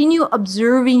continue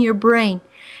observing your brain.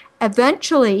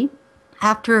 Eventually,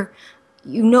 after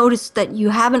you notice that you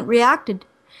haven't reacted,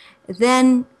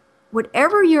 then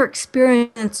whatever your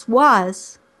experience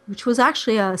was, which was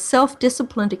actually a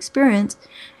self-disciplined experience,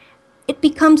 it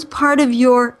becomes part of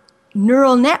your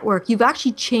neural network. You've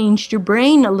actually changed your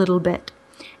brain a little bit.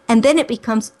 And then it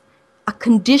becomes a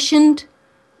conditioned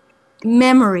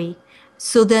memory.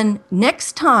 So then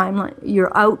next time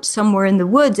you're out somewhere in the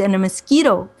woods and a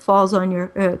mosquito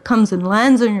comes and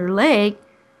lands on your leg,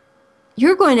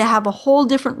 you're going to have a whole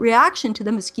different reaction to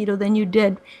the mosquito than you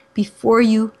did before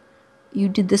you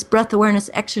did this breath awareness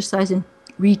exercise and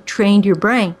retrained your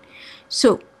brain.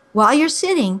 So while you're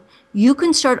sitting, you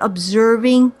can start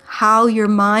observing how your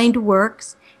mind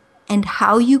works and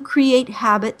how you create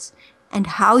habits and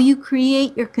how you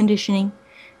create your conditioning.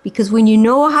 Because when you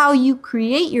know how you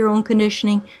create your own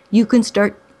conditioning, you can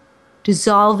start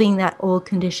dissolving that old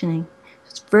conditioning.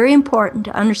 It's very important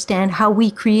to understand how we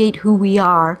create who we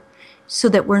are so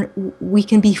that we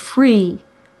can be free.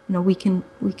 We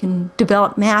can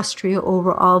develop mastery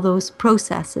over all those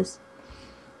processes.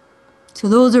 So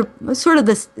those are sort of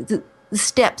the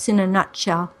steps in a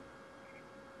nutshell.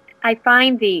 I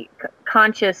find the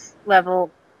conscious level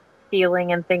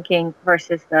feeling and thinking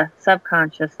versus the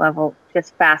subconscious level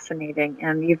just fascinating.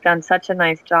 And you've done such a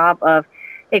nice job of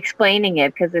explaining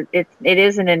it because it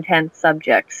is an intense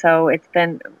subject. So it's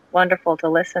been wonderful to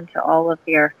listen to all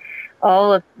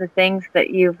of the things that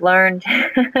you've learned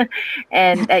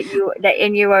and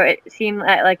you seem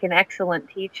like an excellent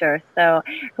teacher. So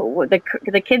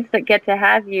the kids that get to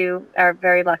have you are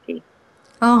very lucky.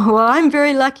 Oh, well, I'm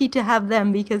very lucky to have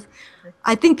them because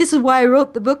I think this is why I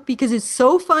wrote the book, because it's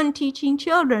so fun teaching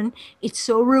children. It's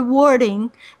so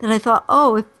rewarding that I thought,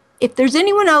 if there's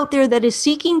anyone out there that is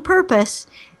seeking purpose,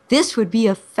 this would be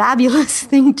a fabulous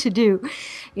thing to do.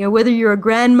 Whether you're a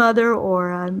grandmother or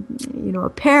a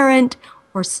parent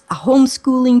or a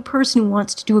homeschooling person who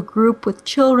wants to do a group with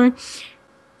children,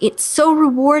 it's so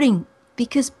rewarding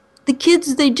because the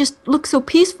kids, they just look so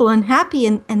peaceful and happy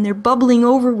and they're bubbling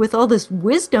over with all this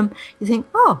wisdom. You think,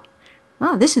 oh,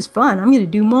 this is fun. I'm going to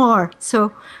do more.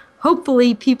 So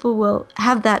hopefully people will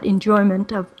have that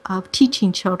enjoyment of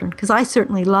teaching children, because I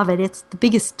certainly love it. It's the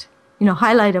biggest,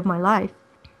 highlight of my life.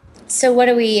 So what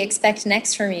do we expect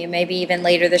next from you? Maybe even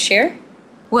later this year?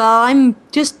 Well, I'm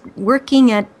just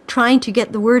working at trying to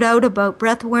get the word out about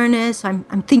breath awareness. I'm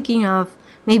thinking of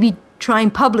maybe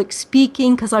trying public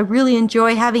speaking, because I really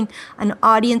enjoy having an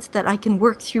audience that I can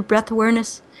work through breath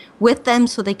awareness with them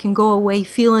so they can go away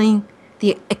feeling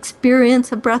the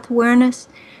experience of breath awareness.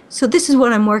 So this is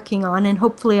what I'm working on, and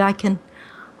hopefully I can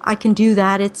do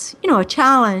that. It's, a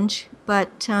challenge,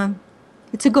 but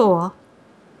it's a goal.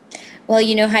 Well,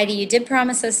 Heidi, you did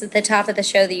promise us at the top of the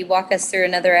show that you walk us through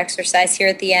another exercise here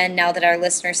at the end now that our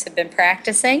listeners have been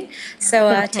practicing. So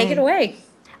Okay. Take it away.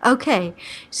 Okay,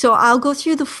 so I'll go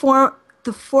through the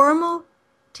formal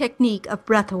technique of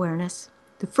breath awareness.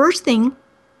 The first thing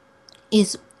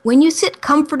is when you sit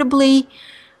comfortably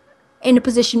in a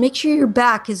position, make sure your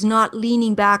back is not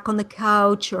leaning back on the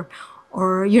couch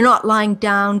or you're not lying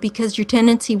down, because your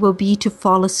tendency will be to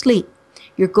fall asleep.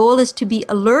 Your goal is to be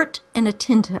alert and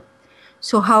attentive.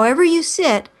 So however you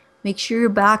sit, make sure your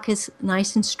back is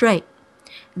nice and straight.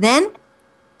 Then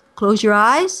close your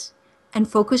eyes and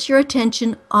focus your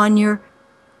attention on your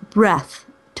breath,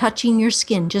 touching your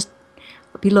skin just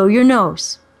below your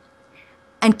nose.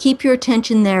 And keep your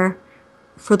attention there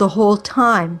for the whole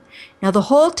time. Now, the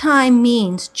whole time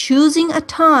means choosing a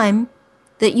time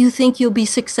that you think you'll be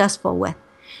successful with.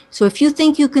 So if you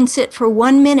think you can sit for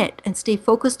 1 minute and stay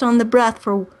focused on the breath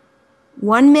for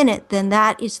 1 minute, then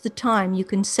that is the time. You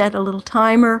can set a little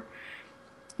timer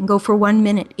and go for 1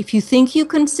 minute. If you think you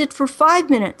can sit for 5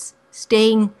 minutes,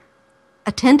 staying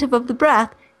attentive of the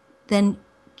breath, then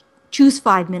choose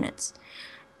 5 minutes.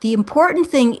 The important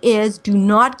thing is do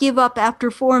not give up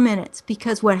after 4 minutes,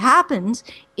 because what happens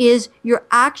is you're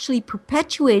actually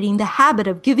perpetuating the habit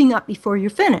of giving up before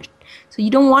you're finished. So you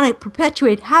don't want to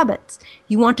perpetuate habits.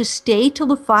 You want to stay till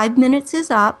the 5 minutes is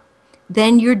up,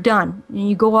 then you're done. And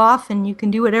you go off and you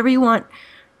can do whatever you want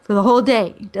for the whole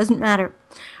day. It doesn't matter.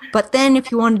 But then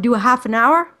if you want to do a half an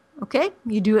hour, okay,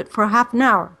 you do it for a half an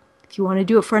hour. If you want to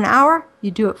do it for an hour,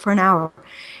 you do it for an hour.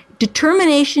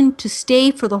 determination to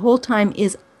stay for the whole time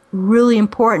is really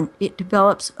important. It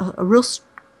develops a real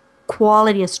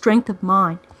quality, a strength of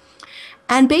mind.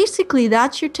 And basically,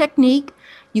 that's your technique.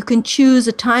 You can choose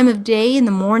a time of day in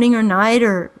the morning or night,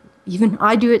 or even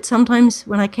I do it sometimes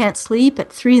when I can't sleep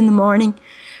at 3 in the morning.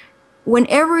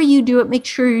 Whenever you do it, make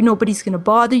sure nobody's going to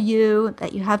bother you,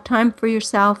 that you have time for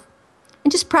yourself,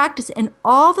 and just practice. And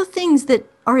all the things that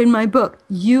are in my book,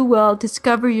 you will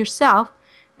discover yourself,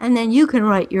 and then you can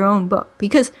write your own book,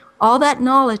 because all that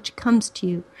knowledge comes to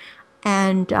you.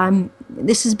 And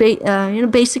this is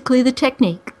basically the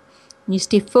technique. You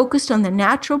stay focused on the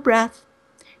natural breath.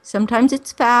 Sometimes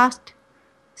it's fast,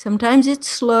 sometimes it's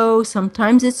slow,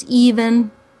 sometimes it's even.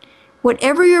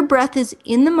 Whatever your breath is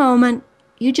in the moment,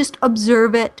 you just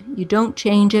observe it, you don't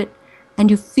change it, and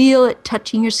you feel it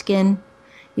touching your skin.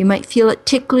 You might feel it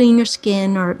tickling your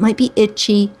skin, or it might be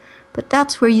itchy, but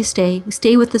that's where you stay. You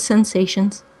stay with the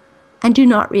sensations and do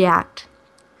not react.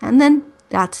 And then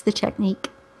that's the technique.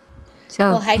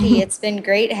 So, well, Heidi, it's been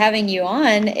great having you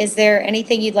on. Is there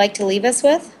anything you'd like to leave us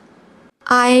with?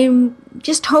 I'm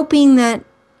just hoping that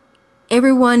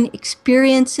everyone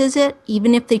experiences it,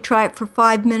 even if they try it for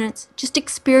 5 minutes. Just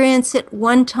experience it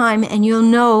one time, and you'll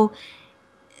know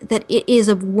that it is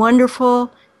a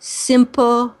wonderful,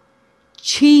 simple,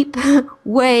 cheap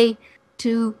way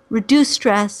to reduce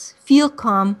stress, feel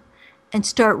calm, and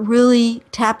start really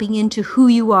tapping into who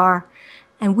you are.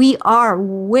 And we are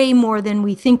way more than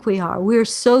we think we are. We're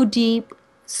so deep,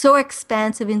 so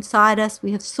expansive inside us.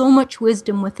 We have so much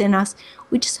wisdom within us.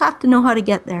 We just have to know how to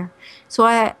get there. So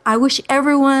I wish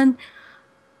everyone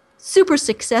super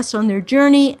success on their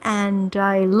journey, and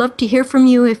I love to hear from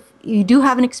you. If you do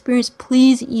have an experience,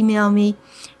 please email me.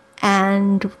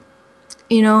 And,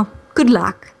 good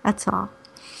luck. That's all.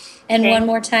 And one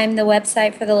more time, the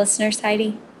website for the listeners,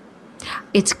 Heidi?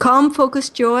 It's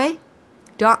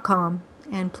calmfocusjoy.com.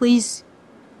 And please,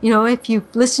 if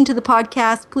you've listened to the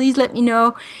podcast, please let me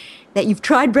know that you've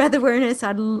tried breath awareness.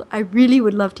 I really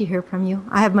would love to hear from you.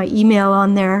 I have my email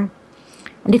on there.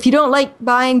 And if you don't like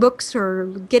buying books or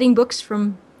getting books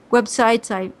from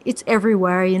websites, it's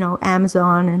everywhere,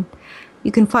 Amazon, and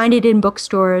you can find it in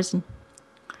bookstores. And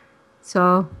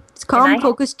so it's Calm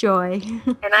Focus Joy.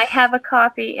 And I have a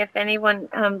copy if anyone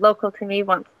local to me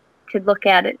wants to look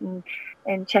at it and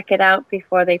check it out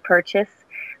before they purchase.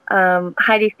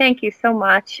 Heidi, thank you so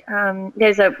much.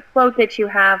 There's a quote that you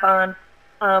have on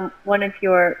one of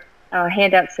your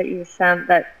handouts that you sent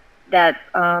that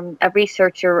a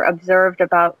researcher observed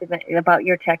about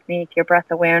your technique, your breath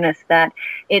awareness, that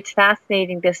it's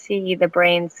fascinating to see the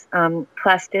brain's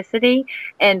plasticity,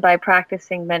 and by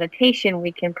practicing meditation,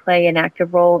 we can play an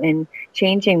active role in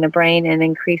changing the brain and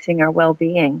increasing our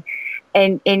well-being.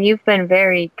 And you've been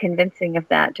very convincing of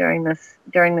that during this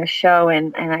show,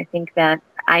 and I think that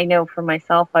I know for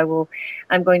myself,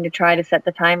 I'm going to try to set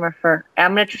the timer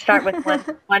I'm going to start with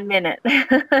 1 minute.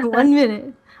 1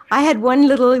 minute. I had one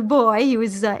little boy. He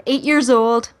was 8 years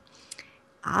old,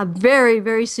 a very,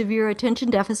 very severe attention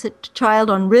deficit child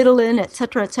on Ritalin,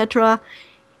 etc., etc.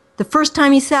 The first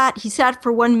time he sat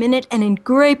for 1 minute, and in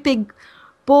great big,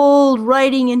 bold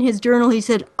writing in his journal, he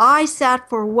said, I sat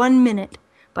for 1 minute.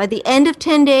 By the end of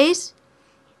 10 days,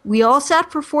 we all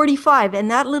sat for 45, and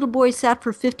that little boy sat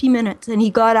for 50 minutes. And he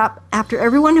got up after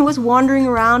everyone who was wandering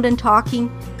around and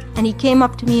talking, and he came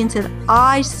up to me and said,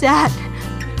 I sat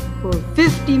for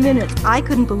 50 minutes. I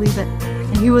couldn't believe it.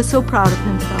 And he was so proud of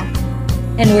himself.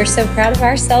 And we're so proud of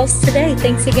ourselves today.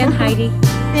 Thanks again, Heidi.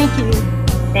 Thank you.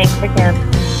 Thanks again.